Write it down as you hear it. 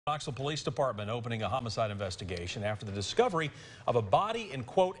Knoxville Police Department opening a homicide investigation after the discovery of a body in,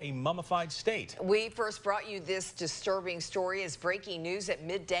 quote, a mummified state. We first brought you this disturbing story as breaking news at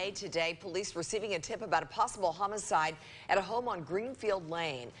midday today. Police receiving a tip about a possible homicide at a home on Greenfield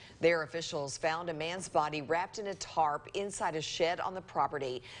Lane. Their officials found a man's body wrapped in a tarp inside a shed on the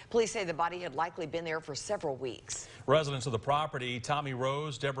property. Police say the body had likely been there for several weeks. Residents of the property, Tommy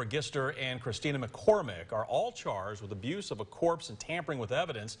Rose, Deborah Gister, and Christina McCormick, are all charged with abuse of a corpse and tampering with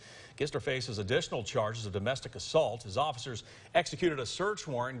evidence. Gister faces additional charges of domestic assault. As officers executed a search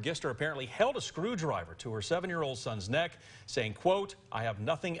warrant, Gister apparently held a screwdriver to her 7-year-old son's neck, saying, quote, "I have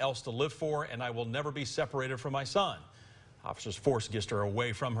nothing else to live for and I will never be separated from my son." Officers forced Gister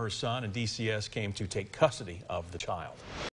away from her son, and DCS came to take custody of the child.